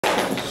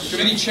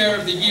Committee Chair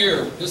of the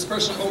Year. This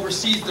person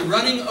oversees the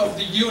running of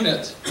the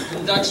unit,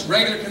 conducts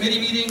regular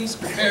committee meetings,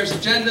 prepares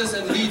agendas,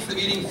 and leads the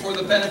meeting for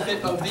the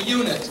benefit of the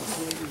unit.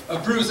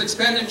 Approves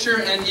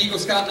expenditure and Eagle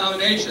Scout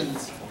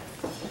nominations.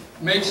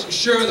 Makes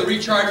sure the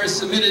recharter is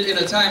submitted in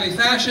a timely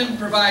fashion,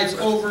 presides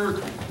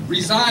over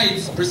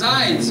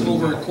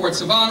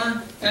courts of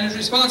honor, and is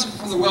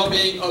responsible for the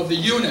well-being of the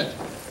unit.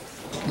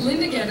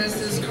 Linda Geddes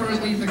is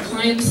currently the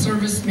Client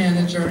Service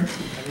Manager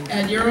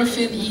at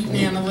Eurofin Eaton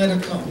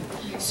Analytical,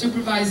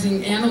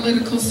 supervising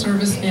analytical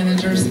service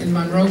managers in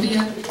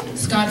Monrovia,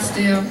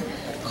 Scottsdale,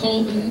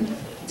 Colton,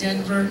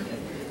 Denver,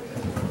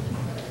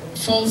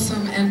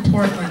 Folsom, and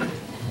Portland.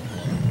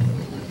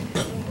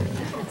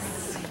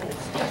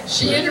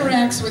 She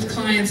interacts with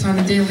clients on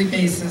a daily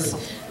basis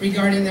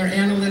regarding their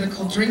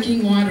analytical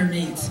drinking water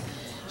needs.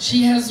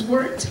 She has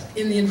worked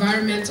in the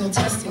environmental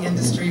testing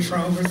industry for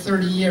over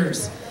 30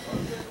 years.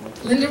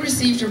 Linda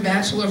received her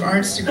Bachelor of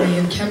Arts degree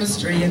in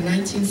chemistry in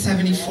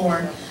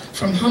 1974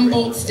 from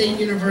Humboldt State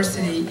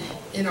University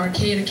in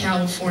Arcata,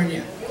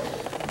 California.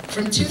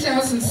 From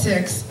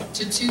 2006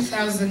 to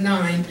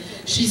 2009,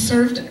 she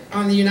served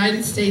on the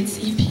United States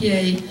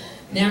EPA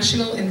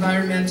National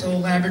Environmental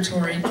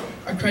Laboratory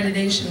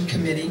Accreditation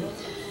Committee.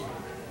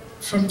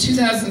 From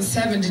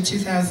 2007 to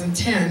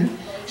 2010,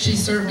 she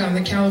served on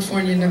the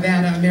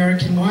California-Nevada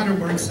American Water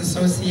Works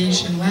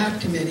Association Lab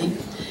Committee,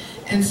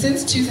 and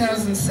since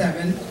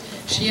 2007,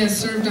 she has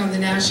served on the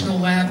National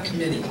Lab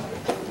Committee.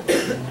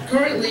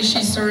 Currently,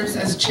 she serves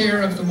as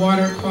chair of the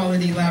Water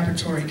Quality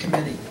Laboratory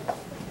Committee.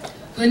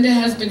 Linda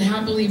has been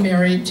happily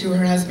married to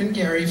her husband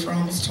Gary for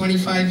almost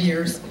 25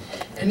 years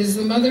and is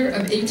the mother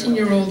of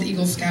 18-year-old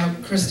Eagle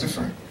Scout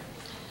Christopher.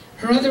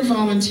 Her other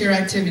volunteer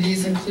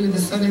activities include the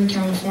Southern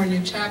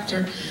California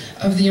chapter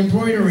of the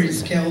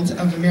Embroiderers Guild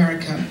of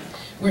America,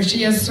 where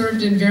she has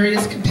served in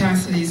various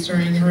capacities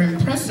during her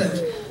impressive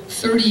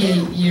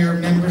 38-year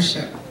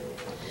membership.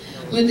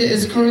 Linda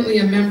is currently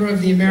a member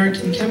of the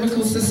American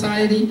Chemical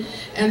Society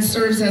and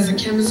serves as a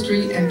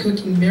chemistry and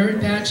cooking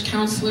merit badge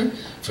counselor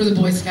for the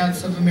Boy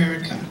Scouts of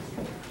America.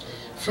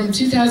 From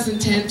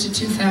 2010 to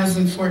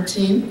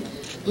 2014,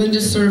 Linda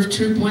served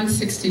Troop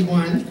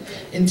 161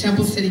 in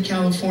Temple City,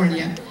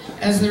 California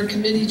as their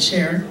committee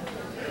chair,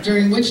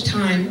 during which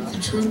time the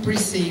troop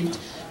received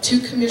 2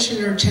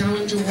 Commissioner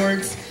Challenge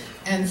Awards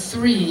and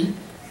 3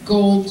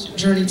 Gold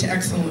Journey to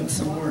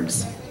Excellence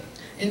Awards.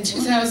 In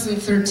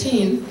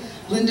 2013,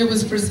 Linda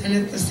was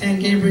presented the San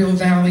Gabriel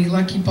Valley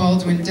Lucky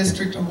Baldwin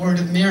District Award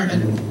of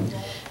Merit,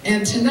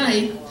 and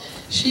tonight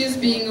she is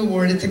being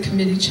awarded the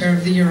Committee Chair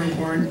of the Year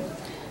Award.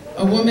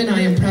 A woman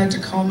I am proud to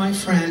call my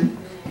friend,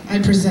 I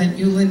present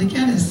you Linda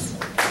Geddes.